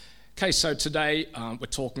Okay, so today we're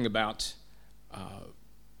talking about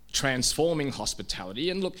transforming hospitality.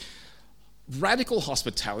 And look, radical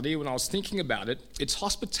hospitality, when I was thinking about it, it's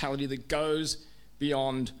hospitality that goes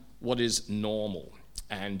beyond what is normal.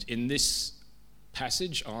 And in this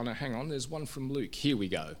passage, oh no, hang on, there's one from Luke. Here we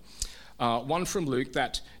go. One from Luke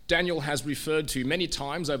that Daniel has referred to many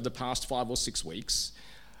times over the past 5 or 6 weeks,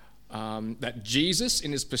 that Jesus,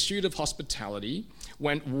 in his pursuit of hospitality,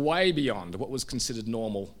 went way beyond what was considered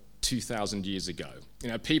normal 2,000 years ago. You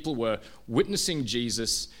know, people were witnessing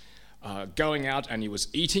Jesus going out, and he was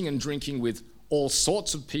eating and drinking with all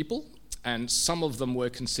sorts of people, and some of them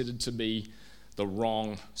were considered to be the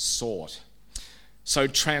wrong sort. So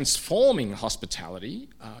transforming hospitality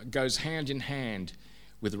goes hand in hand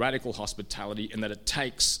with radical hospitality, in that it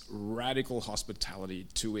takes radical hospitality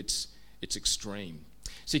to its extreme.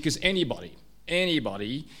 See, because anybody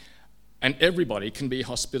and everybody can be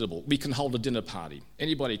hospitable. We can hold a dinner party.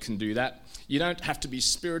 Anybody can do that. You don't have to be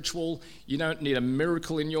spiritual. You don't need a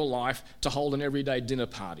miracle in your life to hold an everyday dinner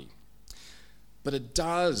party. But it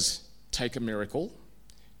does take a miracle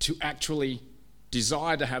to actually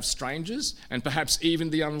desire to have strangers and perhaps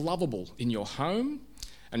even the unlovable in your home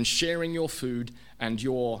and sharing your food and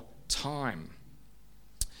your time.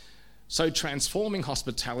 So transforming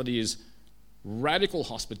hospitality is radical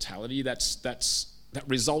hospitality that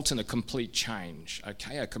results in a complete change,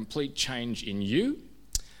 okay? A complete change in you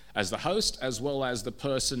as the host, as well as the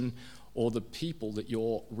person or the people that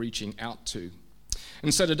you're reaching out to.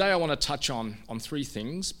 And so today I want to touch on 3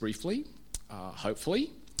 things briefly,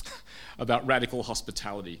 hopefully, about radical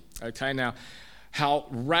hospitality, okay? Now, how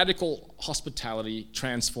radical hospitality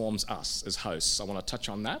transforms us as hosts. I want to touch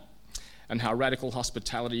on that, and how radical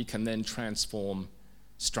hospitality can then transform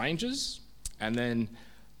strangers, and then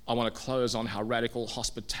I want to close on how radical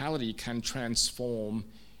hospitality can transform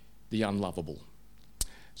the unlovable.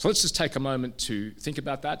 So let's just take a moment to think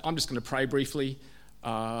about that. I'm just going to pray briefly,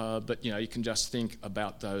 but you can just think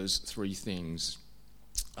about those 3 things.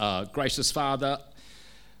 Gracious Father,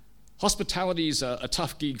 hospitality is a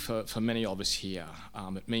tough gig for many of us here.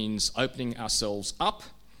 It means opening ourselves up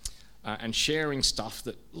and sharing stuff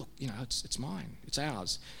that, look, it's mine, it's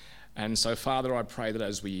ours. And so, Father, I pray that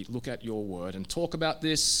as we look at your word and talk about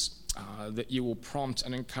this, that you will prompt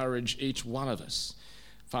and encourage each one of us,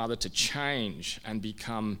 Father, to change and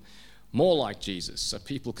become more like Jesus, so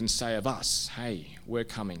people can say of us, hey, we're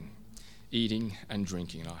coming, eating and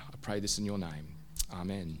drinking. And I pray this in your name.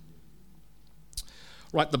 Amen.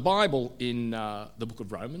 Right, the Bible in the book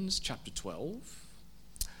of Romans, chapter 12,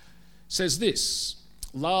 says this: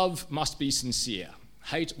 love must be sincere,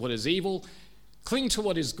 hate what is evil, cling to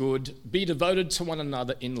what is good, be devoted to one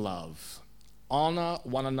another in love. Honour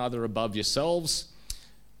one another above yourselves.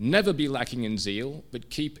 Never be lacking in zeal, but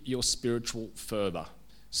keep your spiritual fervour,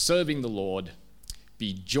 serving the Lord.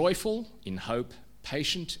 Be joyful in hope,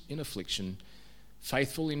 patient in affliction,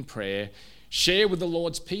 faithful in prayer. Share with the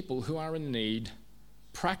Lord's people who are in need.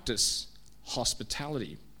 Practice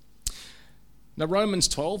hospitality. Now, Romans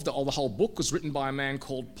 12, the whole book, was written by a man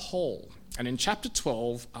called Paul. And in chapter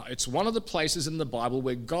 12, it's one of the places in the Bible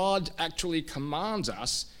where God actually commands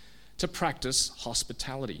us to practice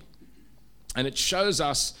hospitality. And it shows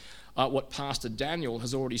us what Pastor Daniel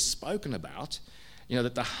has already spoken about,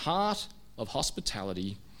 that the heart of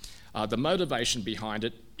hospitality, the motivation behind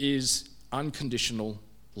it, is unconditional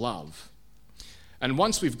love. And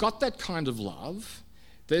once we've got that kind of love,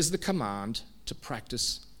 there's the command to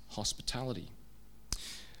practice hospitality.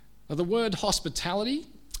 Now, the word hospitality,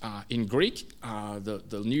 in Greek,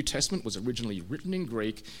 the New Testament was originally written in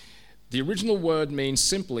Greek. The original word means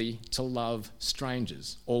simply to love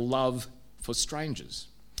strangers or love for strangers.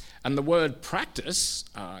 And the word practice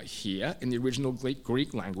here in the original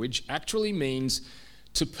Greek language actually means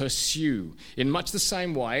to pursue, in much the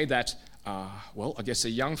same way that, I guess a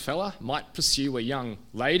young fella might pursue a young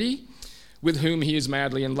lady with whom he is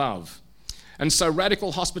madly in love. And so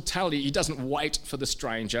radical hospitality, he doesn't wait for the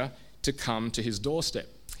stranger to come to his doorstep.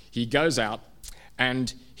 He goes out,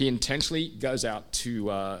 and he intentionally goes out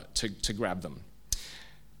to grab them.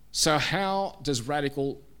 So how does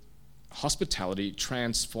radical hospitality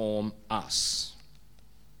transform us?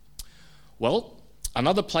 Well,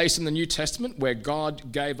 another place in the New Testament where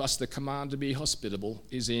God gave us the command to be hospitable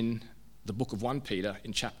is in the book of 1 Peter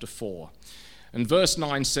in chapter 4. And verse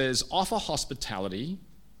 9 says, offer hospitality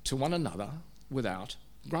to one another without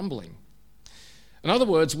grumbling. In other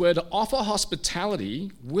words, we're to offer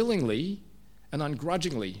hospitality willingly and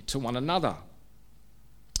ungrudgingly to one another.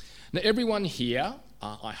 Now, everyone here,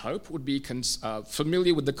 I hope, would be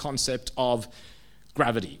familiar with the concept of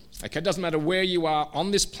gravity. Okay, it doesn't matter where you are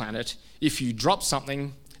on this planet, if you drop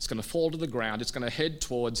something, it's going to fall to the ground, it's going to head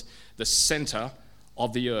towards the center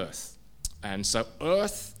of the Earth. And so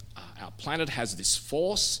Earth, our planet, has this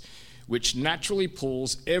force which naturally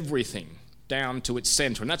pulls everything down to its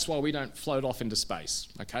center. And that's why we don't float off into space,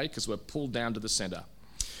 okay? Because we're pulled down to the center.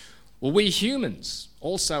 Well, we humans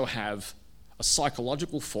also have a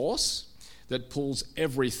psychological force that pulls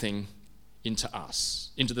everything into us,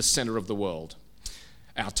 into the center of the world.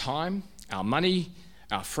 Our time, our money,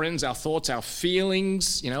 our friends, our thoughts, our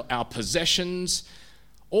feelings, our possessions,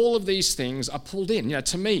 all of these things are pulled in.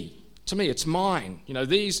 To me, it's mine.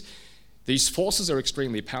 These forces are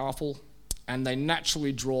extremely powerful, and they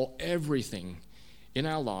naturally draw everything in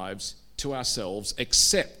our lives to ourselves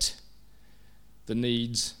except the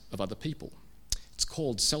needs of other people. It's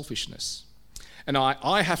called selfishness. And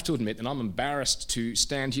I have to admit, and I'm embarrassed to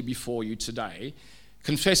stand here before you today,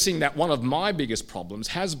 confessing that one of my biggest problems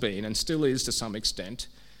has been, and still is to some extent,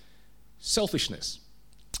 selfishness.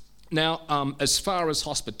 Now, as far as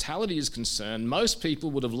hospitality is concerned, most people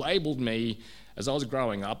would have labelled me, as I was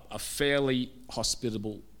growing up, a fairly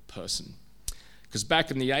hospitable person. Because back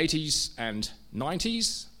in the 80s and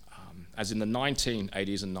 90s, as in the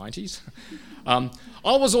 1980s and 90s,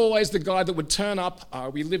 I was always the guy that would turn up.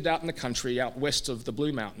 We lived out in the country, out west of the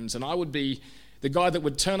Blue Mountains, and I would be the guy that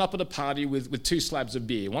would turn up at a party with 2 slabs of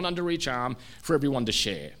beer, one under each arm for everyone to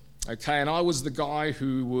share. Okay, and I was the guy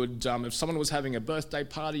who would, if someone was having a birthday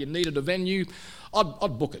party and needed a venue,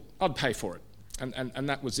 I'd book it, I'd pay for it, and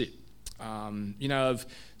that was it. If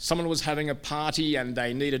someone was having a party and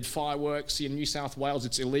they needed fireworks in New South Wales,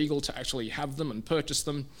 it's illegal to actually have them and purchase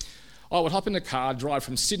them. I would hop in the car, drive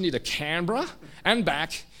from Sydney to Canberra and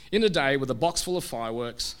back in a day with a box full of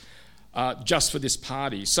fireworks just for this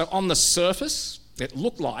party. So on the surface, it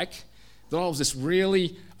looked like that I was this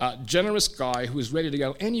really generous guy who was ready to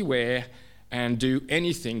go anywhere and do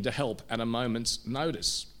anything to help at a moment's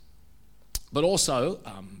notice. But also,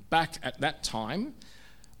 back at that time,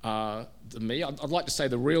 the me, I'd like to say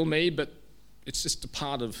the real me, but it's just a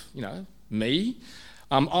part of, me.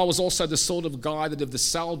 I was also the sort of guy that if the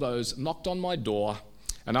salvos knocked on my door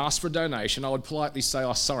and asked for a donation, I would politely say,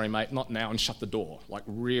 "Oh, sorry, mate, not now," and shut the door, like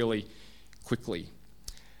really quickly.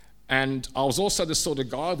 And I was also the sort of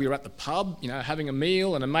guy, we were at the pub, having a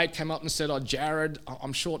meal, and a mate came up and said, "Oh, Jared,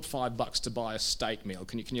 I'm short $5 to buy a steak meal.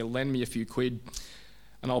 Can you lend me a few quid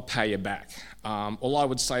and I'll pay you back?" Or I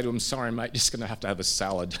would say to him, "Sorry, mate, just going to have a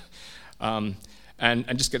salad and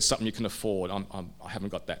just get something you can afford. I haven't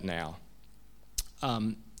got that now."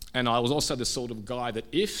 And I was also the sort of guy that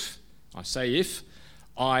if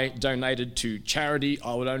I donated to charity,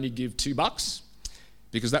 I would only give $2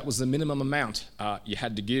 because that was the minimum amount you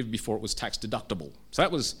had to give before it was tax deductible. So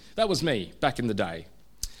that was me back in the day.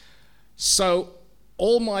 So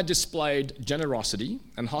all my displayed generosity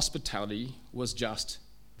and hospitality was just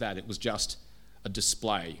that. It was just a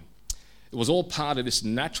display. It was all part of this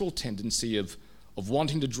natural tendency of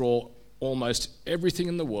wanting to draw almost everything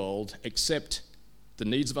in the world except the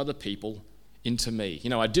needs of other people into me.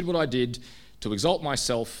 I did what I did to exalt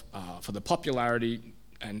myself for the popularity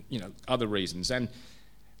and other reasons. And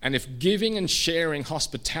if giving and sharing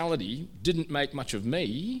hospitality didn't make much of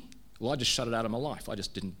me, well, I just shut it out of my life. I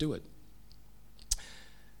just didn't do it.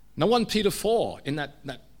 Now 1 Peter 4 in that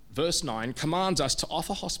verse 9 commands us to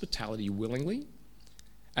offer hospitality willingly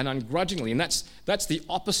and ungrudgingly, and that's the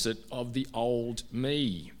opposite of the old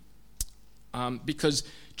me. Because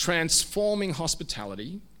transforming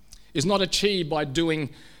hospitality is not achieved by doing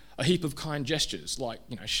a heap of kind gestures like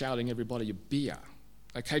shouting everybody a beer.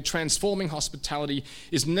 Okay, transforming hospitality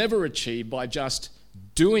is never achieved by just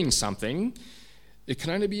doing something. It can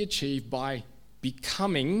only be achieved by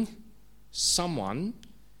becoming someone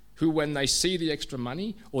who, when they see the extra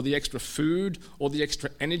money or the extra food or the extra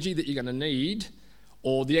energy that you're going to need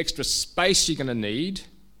or the extra space you're going to need,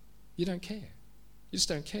 you don't care. You just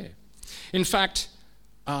don't care. In fact,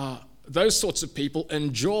 those sorts of people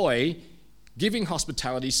enjoy giving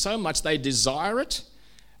hospitality so much they desire it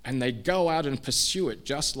and they go out and pursue it,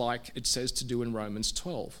 just like it says to do in Romans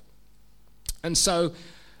 12. And so,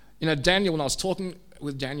 Daniel, when I was talking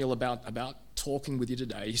with Daniel about talking with you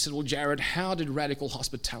today, he said, "Well, Jared, how did radical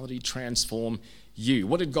hospitality transform you?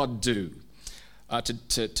 What did God do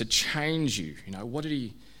to change you? What did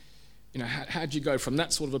he, how did you go from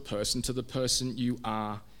that sort of a person to the person you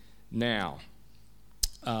are now?"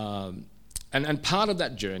 And part of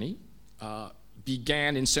that journey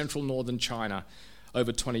began in central northern China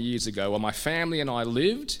over 20 years ago, where my family and I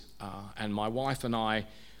lived, and my wife and I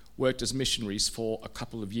worked as missionaries for a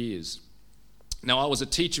couple of years. Now, I was a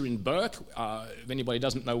teacher in Bourke. If anybody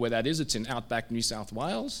doesn't know where that is, it's in outback New South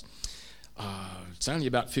Wales. It's only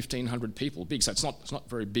about 1,500 people big, so it's not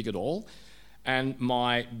very big at all. And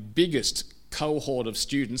my biggest cohort of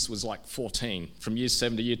students was like 14, from year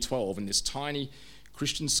 7 to year 12 in this tiny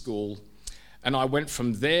Christian school. And I went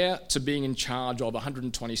from there to being in charge of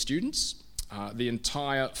 120 students, the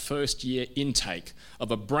entire first year intake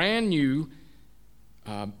of a brand new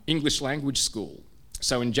English language school.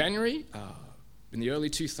 So in January, in the early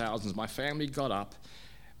 2000s, my family got up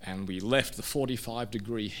and we left the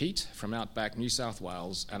 45-degree heat from outback New South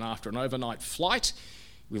Wales, and after an overnight flight,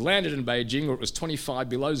 we landed in Beijing where it was 25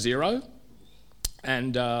 below zero,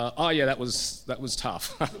 and that was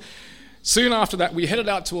tough. Soon after that, we headed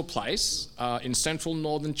out to a place in central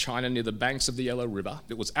northern China near the banks of the Yellow River.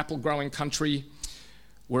 It was apple-growing country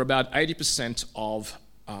where about 80% of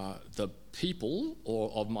the people or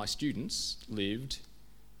of my students lived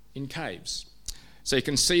in caves. So you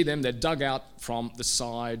can see them, they're dug out from the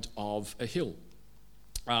side of a hill.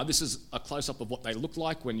 This is a close-up of what they look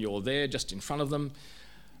like when you're there just in front of them.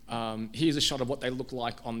 Here's a shot of what they look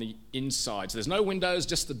like on the inside. So there's no windows,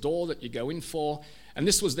 just the door that you go in for. And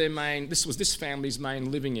this was this family's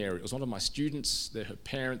main living area. It was one of my students, her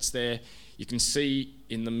parents there. You can see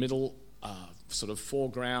in the middle, sort of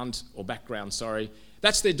foreground or background,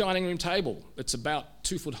 that's their dining room table. It's about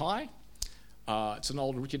 2 foot high. It's an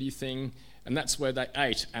old rickety thing, and that's where they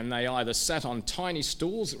ate. And they either sat on tiny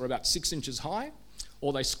stools that were about 6 inches high,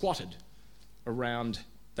 or they squatted around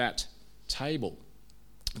that table.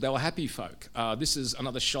 They were happy folk. This is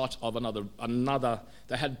another shot of another.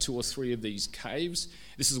 They had 2 or 3 of these caves.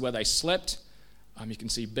 This is where they slept. You can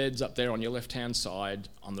see beds up there on your left-hand side.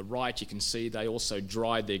 On the right, you can see they also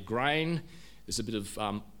dried their grain. There's a bit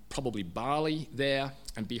of probably barley there,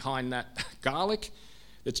 and behind that, garlic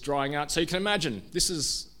that's drying out. So you can imagine this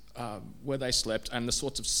is where they slept, and the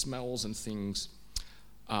sorts of smells and things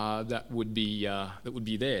that would be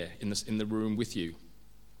there in the room with you.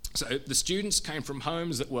 So the students came from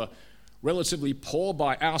homes that were relatively poor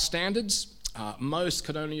by our standards. Most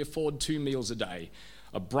could only afford 2 meals a day.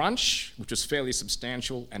 A brunch, which was fairly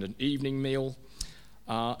substantial, and an evening meal.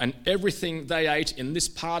 And everything they ate in this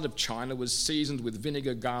part of China was seasoned with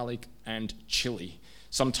vinegar, garlic, and chili,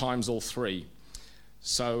 sometimes all 3.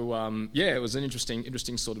 So it was an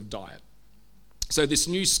interesting sort of diet. So this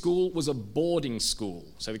new school was a boarding school.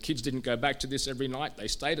 So the kids didn't go back to this every night. They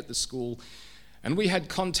stayed at the school. And we had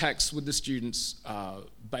contacts with the students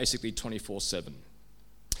basically 24/7.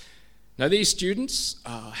 Now, these students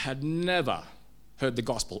had never heard the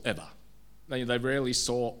gospel ever. They rarely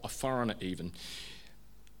saw a foreigner even.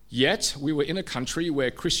 Yet, we were in a country where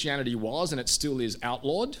Christianity was, and it still is,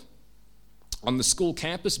 outlawed. On the school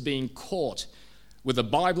campus, being caught with a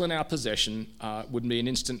Bible in our possession would be an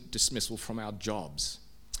instant dismissal from our jobs.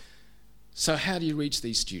 So how do you reach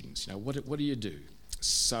these students? What do you do?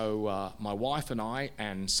 So my wife and I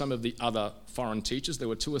and some of the other foreign teachers, there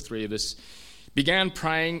were 2 or 3 of us, began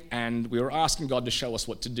praying, and we were asking God to show us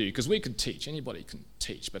what to do, because we could teach, anybody can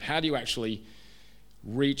teach, but how do you actually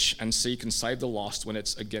reach and seek and save the lost when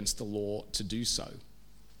it's against the law to do so?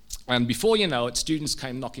 And before you know it, students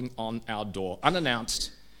came knocking on our door,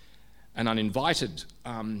 unannounced and uninvited.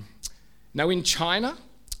 Now in China,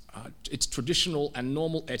 it's traditional and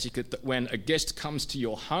normal etiquette that when a guest comes to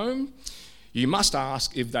your home, you must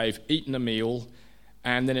ask if they've eaten a meal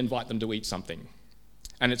and then invite them to eat something.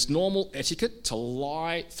 And it's normal etiquette to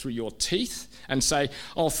lie through your teeth and say,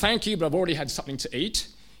 "Oh, thank you, but I've already had something to eat,"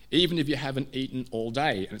 even if you haven't eaten all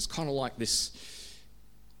day. And it's kind of like this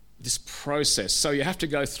process. So you have to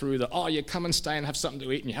go through you come and stay and have something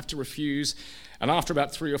to eat, and you have to refuse. And after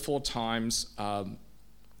about 3 or 4 times,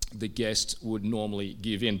 the guest would normally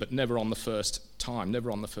give in, but never on the first time,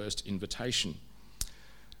 never on the first invitation.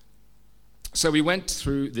 So we went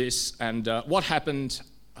through this, and what happened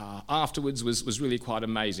afterwards was really quite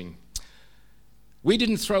amazing. We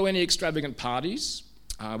didn't throw any extravagant parties.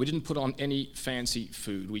 We didn't put on any fancy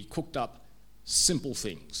food. We cooked up simple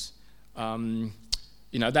things.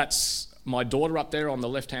 That's my daughter up there on the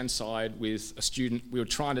left-hand side with a student. We were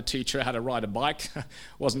trying to teach her how to ride a bike.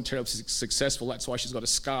 Wasn't terribly successful. That's why she's got a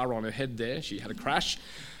scar on her head there. She had a crash.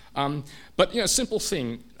 Simple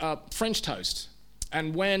thing, French toast.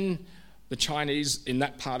 And when the Chinese in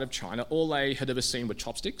that part of China, all they had ever seen were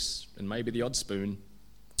chopsticks and maybe the odd spoon.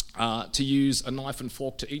 To use a knife and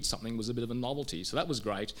fork to eat something was a bit of a novelty, so that was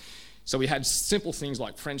great. So we had simple things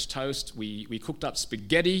like French toast. We cooked up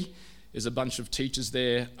spaghetti. There's a bunch of teachers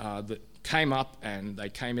there that came up, and they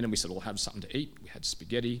came in and we said, "We'll have something to eat." We had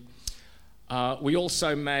spaghetti. We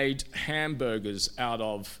also made hamburgers out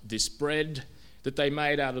of this bread that they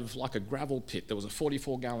made out of like a gravel pit. There was a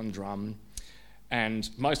 44-gallon drum, and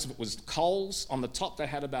most of it was coals. On the top they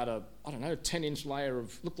had about a 10-inch layer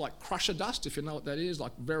of, looked like crusher dust, if you know what that is,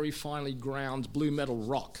 like very finely ground blue metal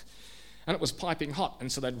rock. And it was piping hot,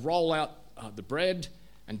 and so they'd roll out the bread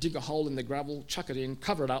and dig a hole in the gravel, chuck it in,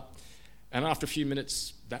 cover it up, and after a few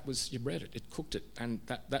minutes, that was your bread. It cooked it, and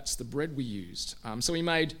that's the bread we used. So we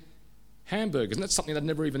made hamburgers, and that's something they'd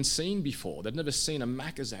never even seen before. They'd never seen a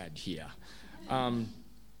Macca's ad here.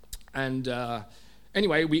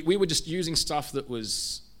 Anyway, we were just using stuff that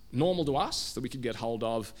was normal to us, that we could get hold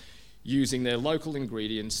of, using their local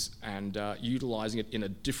ingredients and utilising it in a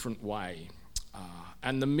different way.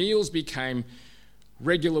 And the meals became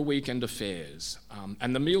regular weekend affairs.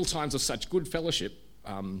 And the meal times were such good fellowship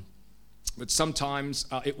that sometimes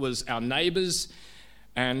it was our neighbours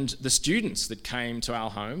and the students that came to our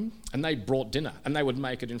home, and they brought dinner, and they would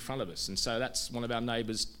make it in front of us. And so that's one of our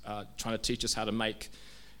neighbours trying to teach us how to make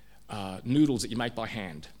noodles that you make by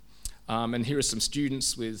hand. And here are some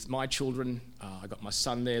students with my children. I got my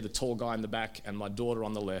son there, the tall guy in the back, and my daughter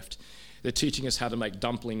on the left. They're teaching us how to make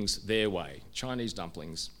dumplings their way, Chinese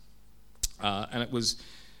dumplings. And it was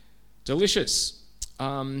delicious.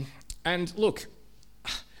 And look,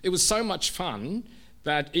 it was so much fun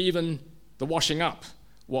that even the washing up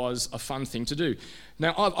was a fun thing to do.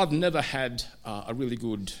 Now, I've never had a really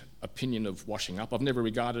good opinion of washing up. I've never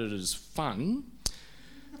regarded it as fun.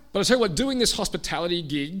 But I tell you what, doing this hospitality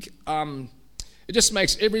gig, it just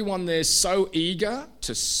makes everyone there so eager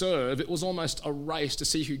to serve. It was almost a race to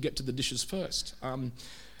see who'd get to the dishes first. And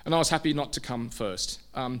I was happy not to come first.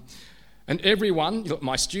 And everyone,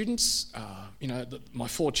 my students, my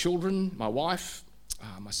 4 children, my wife,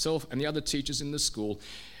 myself, and the other teachers in the school,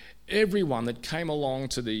 everyone that came along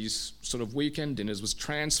to these sort of weekend dinners was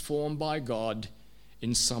transformed by God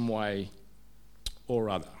in some way or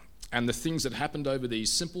other. And the things that happened over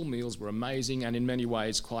these simple meals were amazing and in many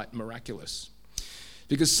ways quite miraculous.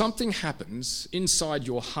 Because something happens inside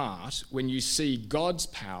your heart when you see God's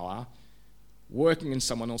power working in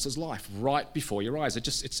someone else's life right before your eyes.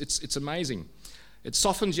 It's amazing. It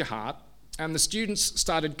softens your heart. And the students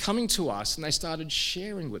started coming to us and they started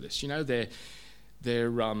sharing with us, their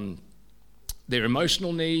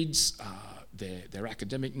emotional needs, their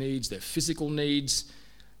academic needs, their physical needs,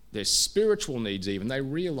 their spiritual needs even. They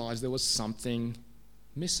realised there was something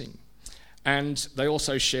missing. And they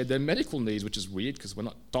also shared their medical needs, which is weird because we're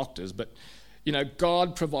not doctors, but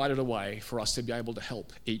God provided a way for us to be able to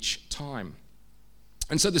help each time.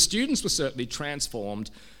 And so the students were certainly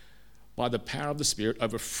transformed by the power of the Spirit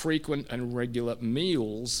over frequent and regular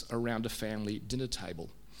meals around a family dinner table.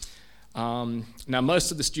 Now,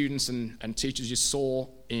 most of the students and teachers you saw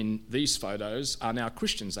in these photos are now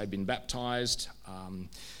Christians. They've been baptised.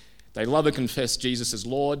 They love and confess Jesus as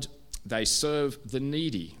Lord. They serve the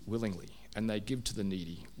needy willingly, and they give to the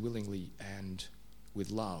needy willingly and with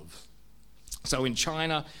love. So in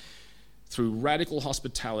China, through radical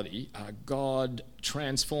hospitality, God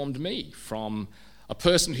transformed me from a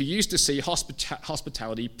person who used to see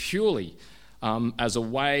hospitality purely as a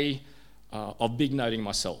way of big noting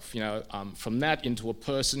myself, from that into a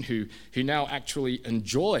person who now actually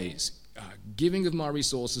enjoys giving of my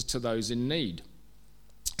resources to those in need.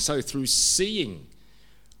 So through seeing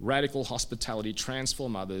radical hospitality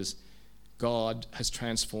transform others, God has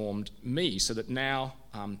transformed me so that now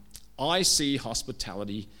I see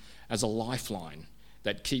hospitality as a lifeline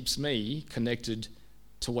that keeps me connected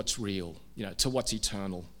to what's real, to what's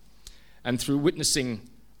eternal. And through witnessing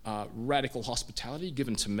radical hospitality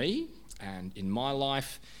given to me and in my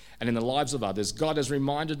life and in the lives of others, God has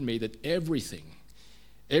reminded me that everything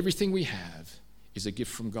we have is a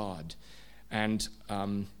gift from God. And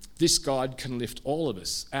this God can lift all of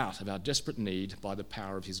us out of our desperate need by the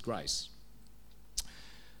power of his grace.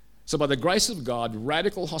 So by the grace of God,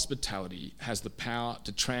 radical hospitality has the power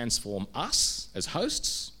to transform us as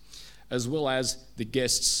hosts, as well as the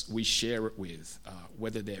guests we share it with,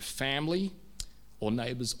 whether they're family or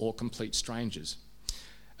neighbours or complete strangers.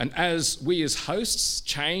 And as we as hosts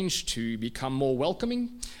change to become more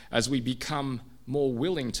welcoming, as we become more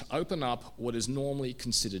willing to open up what is normally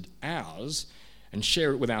considered ours and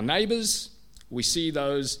share it with our neighbours, we see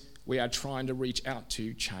those we are trying to reach out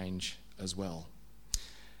to change as well.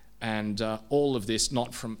 And all of this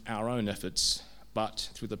not from our own efforts, but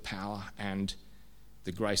through the power and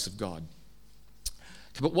the grace of God.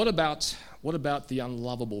 But what about the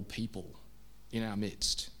unlovable people in our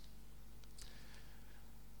midst?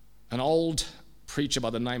 An old preacher by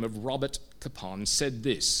the name of Robert Capon said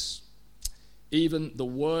this: even the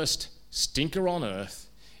worst stinker on earth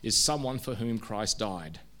is someone for whom Christ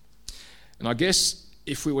died. And I guess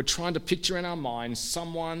if we were trying to picture in our minds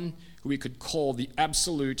someone who we could call the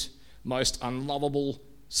absolute most unlovable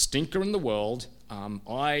stinker in the world,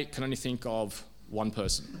 I can only think of one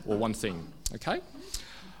person or one thing, okay?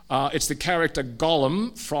 It's the character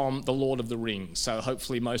Gollum from The Lord of the Rings. So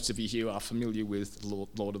hopefully most of you here are familiar with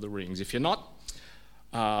Lord of the Rings. If you're not,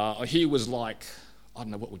 he was like, I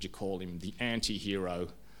don't know, what would you call him? The anti-hero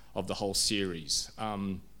of the whole series.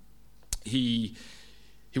 He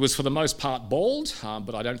was for the most part bald,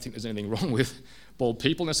 but I don't think there's anything wrong with bald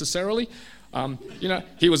people necessarily.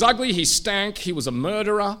 He was ugly, he stank, he was a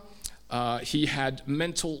murderer, he had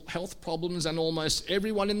mental health problems, and almost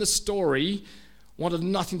everyone in the story wanted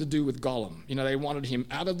nothing to do with Gollum. They wanted him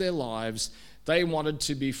out of their lives. They wanted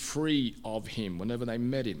to be free of him whenever they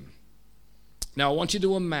met him. Now, I want you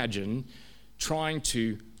to imagine trying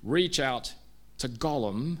to reach out to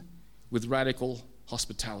Gollum with radical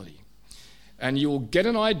hospitality. And you'll get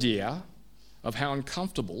an idea of how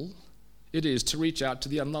uncomfortable it is to reach out to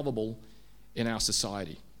the unlovable in our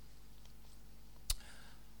society.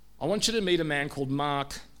 I want you to meet a man called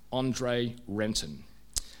Mark Andre Renton.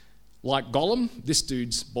 Like Gollum, this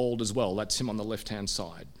dude's bald as well. That's him on the left-hand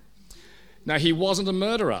side. Now, he wasn't a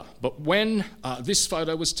murderer, but when this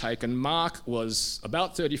photo was taken, Mark was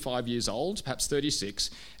about 35 years old, perhaps 36,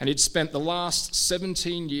 and he'd spent the last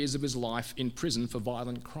 17 years of his life in prison for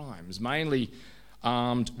violent crimes, mainly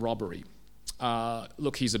armed robbery.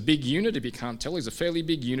 Look, he's a big unit, if you can't tell. He's a fairly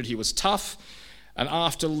big unit. He was tough, and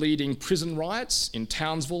after leading prison riots in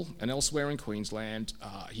Townsville and elsewhere in Queensland,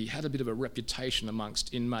 he had a bit of a reputation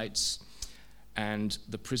amongst inmates and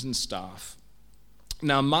the prison staff.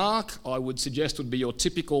 Now, Mark, I would suggest, would be your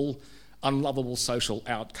typical unlovable social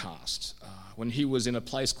outcast. When he was in a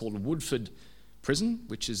place called Woodford Prison,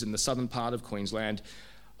 which is in the southern part of Queensland,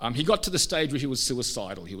 he got to the stage where he was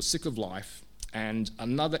suicidal. He was sick of life, and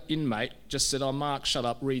another inmate just said, "Oh, Mark, shut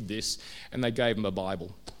up, read this," and they gave him a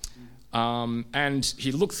Bible. And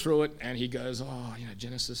he looked through it, and he goes,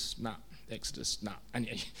 Genesis, nah, Exodus, nah, and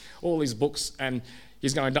all these books, and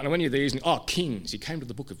he's going, I don't know any of these, and Kings. He came to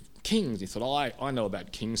the book of Kings. He thought, I know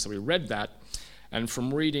about Kings, so he read that, and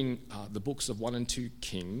from reading the books of 1 and 2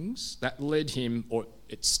 Kings, that led him, or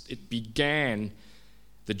it began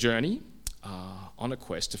the journey on a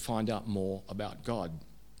quest to find out more about God.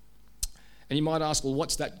 And you might ask, well,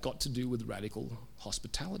 what's that got to do with radical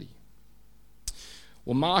hospitality?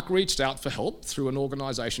 Well, Mark reached out for help through an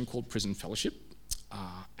organisation called Prison Fellowship,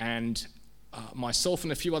 and myself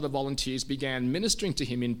and a few other volunteers began ministering to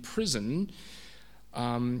him in prison,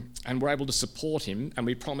 and were able to support him, and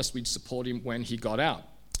we promised we'd support him when he got out.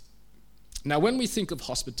 Now, when we think of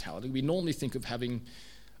hospitality, we normally think of having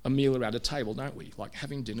a meal around a table, don't we? Like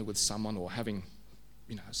having dinner with someone or having,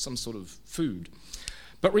 some sort of food.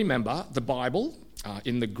 But remember, the Bible,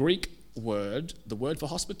 in the Greek word, the word for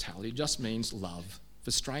hospitality just means love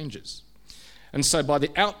for strangers. And so by the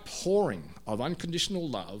outpouring of unconditional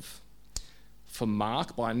love for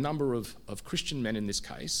Mark by a number of Christian men in this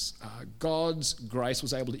case, God's grace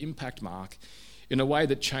was able to impact Mark in a way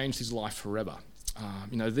that changed his life forever.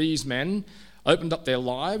 These men opened up their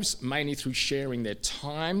lives mainly through sharing their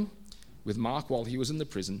time with Mark while he was in the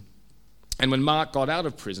prison. And when Mark got out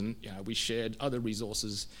of prison, we shared other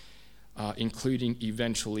resources, including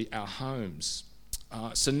eventually our homes.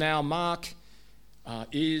 So now Mark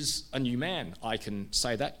is a new man. I can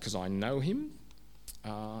say that because I know him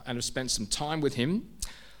and have spent some time with him.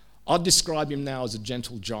 I'd describe him now as a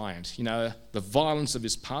gentle giant. The violence of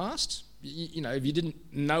his past, if you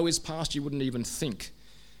didn't know his past, you wouldn't even think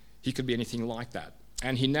he could be anything like that.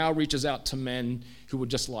 And he now reaches out to men who were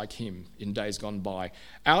just like him in days gone by.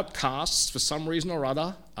 Outcasts for some reason or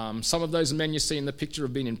other. Some of those men you see in the picture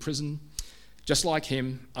have been in prison, just like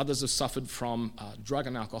him. Others have suffered from drug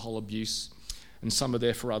and alcohol abuse, and some are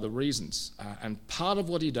there for other reasons. And part of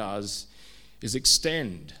what he does is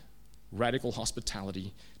extend radical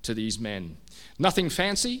hospitality to these men. Nothing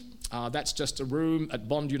fancy. That's just a room at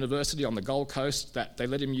Bond University on the Gold Coast that they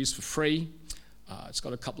let him use for free. It's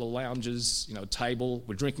got a couple of lounges, a table.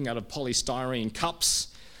 We're drinking out of polystyrene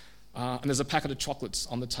cups. And there's a packet of chocolates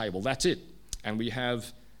on the table. That's it. And we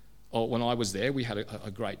have, when I was there, we had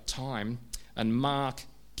a great time. And Mark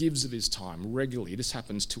gives of his time regularly. This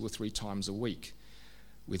happens 2 or 3 times a week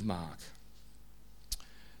with Mark.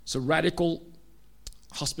 So radical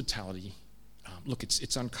hospitality, look,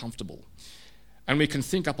 it's uncomfortable. And we can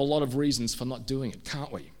think up a lot of reasons for not doing it,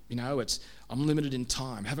 can't we? It's I'm limited in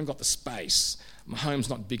time, haven't got the space, my home's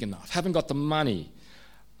not big enough, haven't got the money,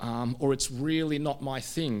 or it's really not my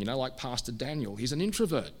thing, like Pastor Daniel. He's an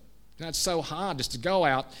introvert. It's so hard just to go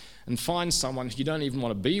out and find someone you don't even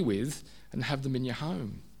want to be with and have them in your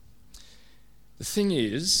home. The thing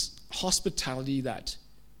is, hospitality that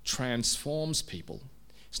transforms people,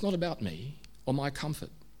 It's not about me or my comfort.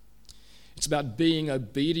 It's about being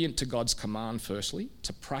obedient to God's command, firstly,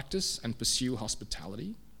 to practice and pursue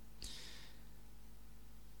hospitality.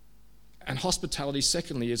 And hospitality,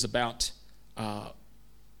 secondly, is about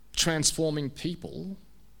transforming people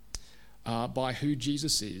by who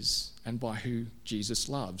Jesus is and by who Jesus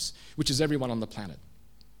loves, which is everyone on the planet.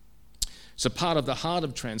 So part of the heart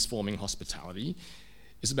of transforming hospitality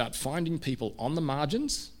is about finding people on the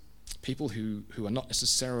margins, people who are not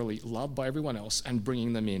necessarily loved by everyone else, and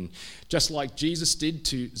bringing them in. Just like Jesus did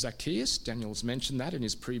to Zacchaeus. Daniel's mentioned that in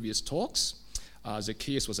his previous talks.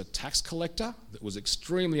 Zacchaeus was a tax collector that was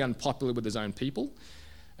extremely unpopular with his own people,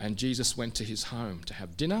 and Jesus went to his home to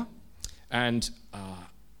have dinner. And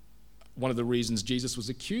one of the reasons Jesus was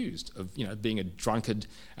accused of being a drunkard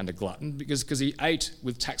and a glutton because he ate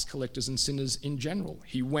with tax collectors and sinners in general.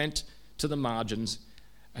 He went to the margins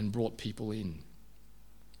and brought people in.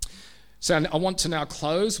 So I want to now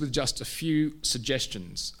close with just a few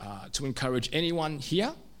suggestions to encourage anyone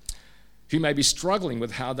here who may be struggling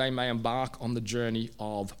with how they may embark on the journey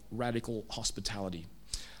of radical hospitality.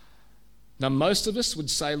 Now, most of us would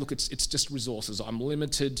say, look, it's just resources. I'm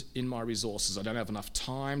limited in my resources. I don't have enough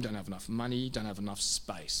time, don't have enough money, don't have enough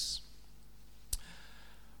space.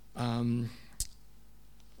 Let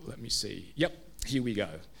me see. Yep, here we go.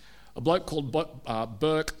 A bloke called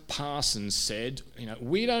Burke Parsons said,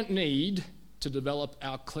 we don't need to develop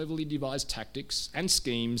our cleverly devised tactics and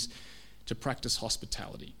schemes to practice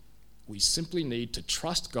hospitality. We simply need to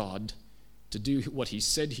trust God to do what he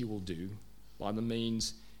said he will do by the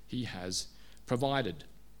means he has provided.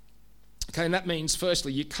 Okay, and that means,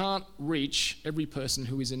 firstly, you can't reach every person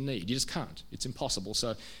who is in need. You just can't. It's impossible,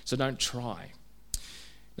 so don't try.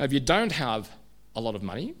 Now, if you don't have a lot of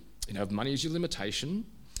money, money is your limitation,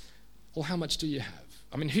 well, how much do you have?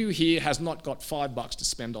 I mean, who here has not got $5 to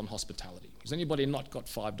spend on hospitality? Has anybody not got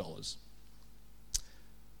 $5?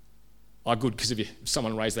 Oh, good, because if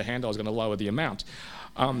someone raised their hand, I was going to lower the amount.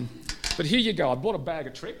 But here you go. I bought a bag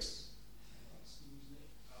of tricks.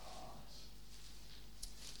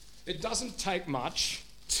 It doesn't take much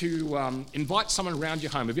to invite someone around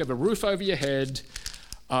your home. If you have a roof over your head,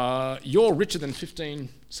 you're richer than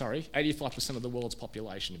 85% of the world's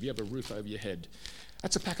population. If you have a roof over your head,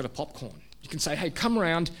 that's a packet of popcorn. You can say, hey, come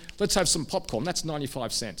around, let's have some popcorn. That's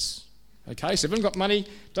 95 cents. Okay, so if you haven't got money,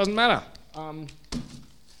 doesn't matter.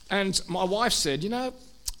 And my wife said,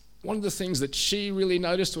 one of the things that she really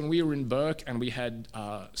noticed when we were in Burke and we had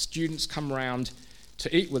students come around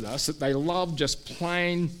to eat with us, that they loved just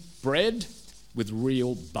plain bread with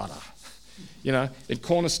real butter. In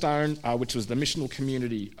Cornerstone, which was the missional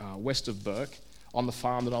community west of Burke, on the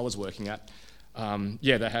farm that I was working at,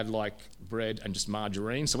 they had like bread and just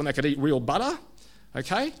margarine. So when they could eat real butter,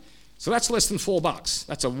 okay, so that's less than $4.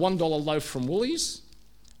 That's a $1 loaf from Woolies.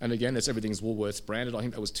 And again, everything's Woolworths branded. I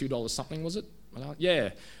think that was $2 something, was it?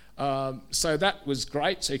 Yeah. So that was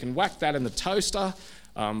great. So you can whack that in the toaster,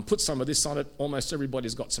 put some of this on it. Almost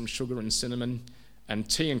everybody's got some sugar and cinnamon, and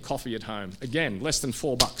tea and coffee at home. Again, less than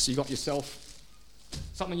 $4. You got yourself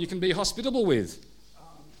something you can be hospitable with.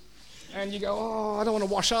 And you go, I don't want to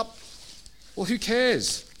wash up. Well, who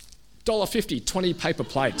cares? $1.50, 20 paper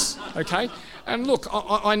plates, okay? And look,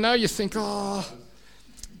 I know you think,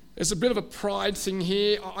 there's a bit of a pride thing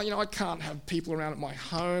here. I can't have people around at my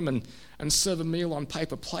home and serve a meal on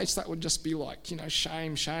paper plates. That would just be like,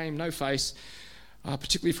 shame, no face,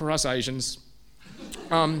 particularly for us Asians.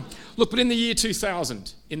 Look, but in the year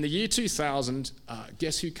 2000,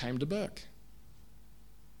 guess who came to Burke?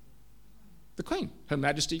 The Queen, Her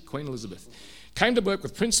Majesty Queen Elizabeth. Came to Burke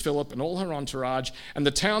with Prince Philip and all her entourage, and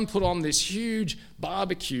the town put on this huge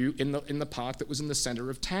barbecue in the park that was in the centre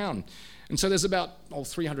of town. And so there's about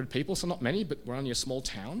 300 people, so not many, but we're only a small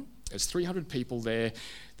town. There's 300 people there.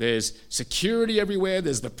 There's security everywhere.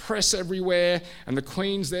 There's the press everywhere. And the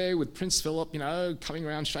Queen's there with Prince Philip, coming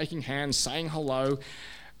around, shaking hands, saying hello.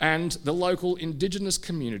 And the local Indigenous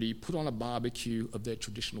community put on a barbecue of their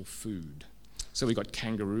traditional food. So we got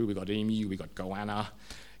kangaroo, we got emu, we got goanna,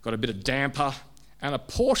 got a bit of damper, and a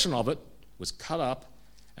portion of it was cut up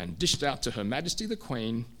and dished out to Her Majesty the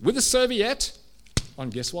Queen with a serviette on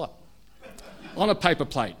guess what? On a paper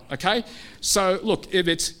plate, okay? So look, if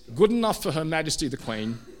it's good enough for Her Majesty the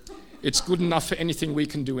Queen, it's good enough for anything we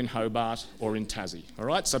can do in Hobart or in Tassie, all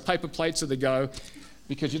right? So paper plates are the go,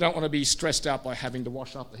 because you don't want to be stressed out by having to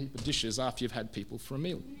wash up a heap of dishes after you've had people for a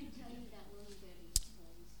meal.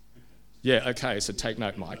 Yeah, okay, so take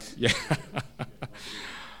note, Mike. Yeah.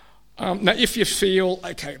 Now, if you feel,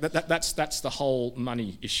 okay, that's the whole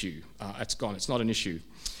money issue. It's gone, it's not an issue.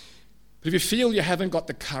 But if you feel you haven't got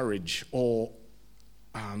the courage or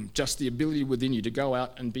just the ability within you to go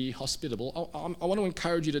out and be hospitable, I want to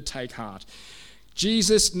encourage you to take heart.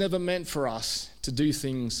 Jesus never meant for us to do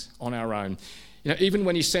things on our own. Even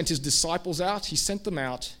when he sent his disciples out, he sent them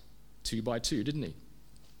out 2 by 2, didn't he?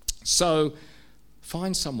 So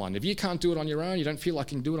find someone. If you can't do it on your own, you don't feel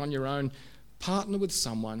like you can do it on your own, partner with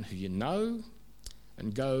someone who you know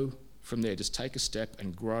and go from there. Just take a step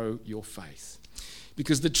and grow your faith.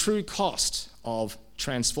 Because the true cost of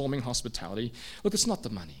transforming hospitality, look, it's not the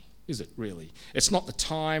money, is it really? It's not the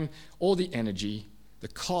time or the energy. The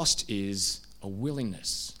cost is a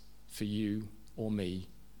willingness for you or me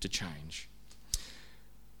to change.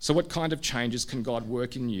 So what kind of changes can God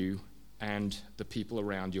work in you and the people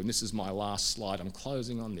around you? And this is my last slide. I'm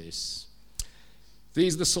closing on this.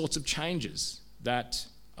 These are the sorts of changes that's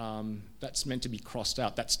meant to be crossed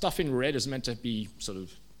out. That stuff in red is meant to be sort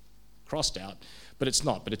of crossed out, but it's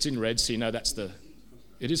not. But it's in red, so you know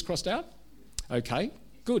it is crossed out? Okay,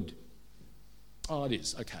 good. Oh, it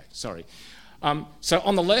is. Okay, sorry. So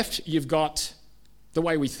on the left, you've got the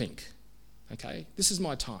way we think. Okay, this is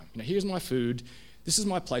my time. Here's my food. This is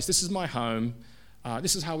my place. This is my home.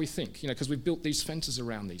 This is how we think. Because we've built these fences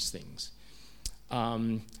around these things.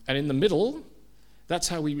 And in the middle, that's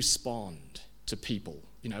how we respond to people.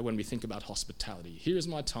 When we think about hospitality. Here is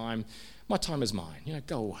my time. My time is mine.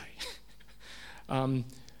 Go away.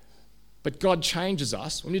 But God changes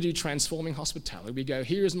us. When we do transforming hospitality, we go,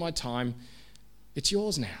 here is my time. It's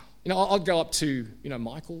yours now. I'll go up to,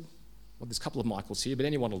 Michael. Well, there's a couple of Michaels here, but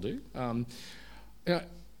anyone will do.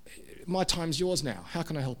 My time's yours now. How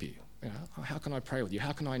can I help you? How can I pray with you?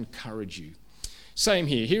 How can I encourage you? Same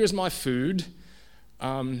here. Here is my food.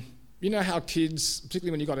 You know how kids,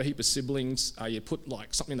 particularly when you've got a heap of siblings, you put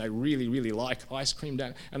like something they really, really like, ice cream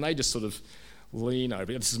down, and they just sort of lean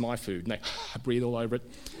over it. This is my food. And they breathe all over it.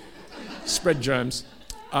 Spread germs.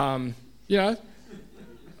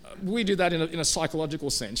 We do that in a psychological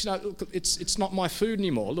sense. Look, it's not my food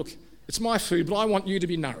anymore. Look, it's my food, but I want you to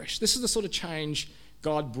be nourished. This is the sort of change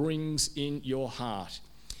God brings in your heart.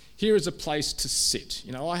 Here is a place to sit.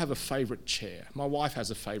 I have a favourite chair. My wife has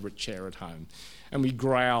a favourite chair at home. And we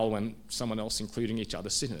growl when someone else, including each other,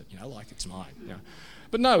 sit in it, like it's mine.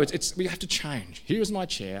 But no, we have to change. Here is my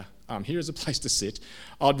chair. Here is a place to sit.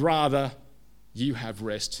 I'd rather you have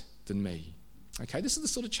rest than me. Okay, this is the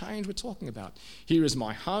sort of change we're talking about. Here is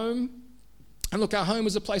my home. And look, our home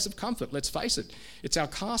is a place of comfort, let's face it. It's our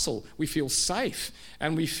castle. We feel safe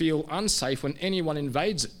and we feel unsafe when anyone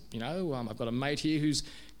invades it. I've got a mate here whose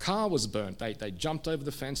car was burnt. They jumped over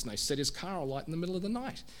the fence and they set his car alight in the middle of the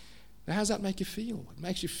night. Now, how does that make you feel? It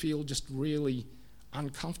makes you feel just really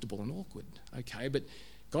uncomfortable and awkward. Okay, but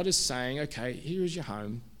God is saying, okay, here is your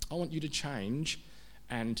home. I want you to change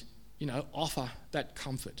and, offer that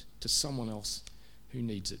comfort to someone else who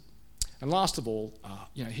needs it. And last of all,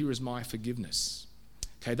 here is my forgiveness.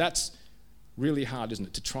 Okay, that's really hard, isn't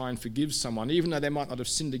it, to try and forgive someone, even though they might not have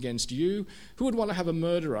sinned against you. Who would want to have a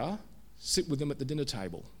murderer sit with them at the dinner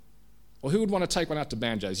table? Or who would want to take one out to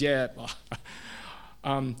banjos? Yeah,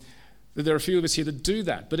 there are a few of us here that do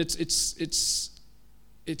that, but it's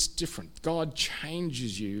different. God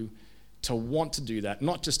changes you to want to do that,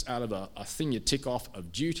 not just out of a thing you tick off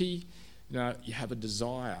of duty. You have a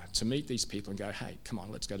desire to meet these people and go, hey, come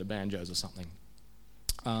on, let's go to banjos or something.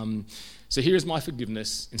 So here's my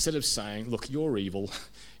forgiveness. Instead of saying, look, you're evil,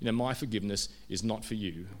 my forgiveness is not for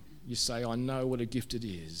you. You say, I know what a gift it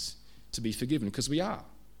is to be forgiven, because we are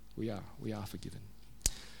forgiven.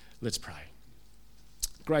 Let's pray.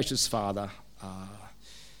 Gracious Father,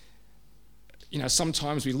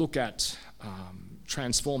 sometimes we look at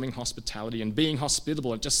transforming hospitality and being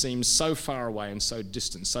hospitable. It just seems so far away and so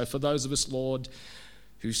distant. So for those of us, Lord,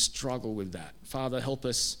 who struggle with that, Father, help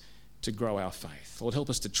us to grow our faith. Lord, help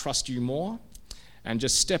us to trust you more and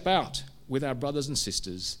just step out with our brothers and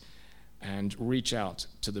sisters and reach out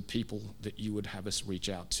to the people that you would have us reach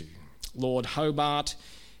out to. Lord, Hobart,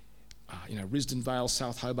 Risdon Vale,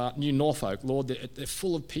 South Hobart, New Norfolk, Lord, they're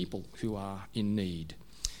full of people who are in need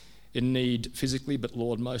physically, but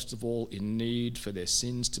Lord, most of all, in need for their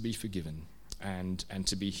sins to be forgiven and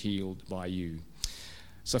to be healed by you.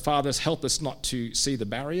 So, Father, help us not to see the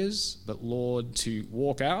barriers, but Lord, to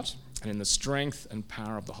walk out and in the strength and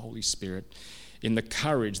power of the Holy Spirit, in the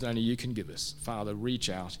courage that only you can give us. Father, reach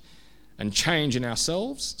out and change in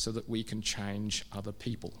ourselves so that we can change other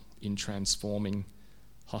people in transforming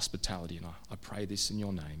hospitality. And I pray this in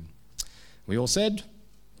your name. We all said,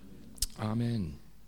 Amen.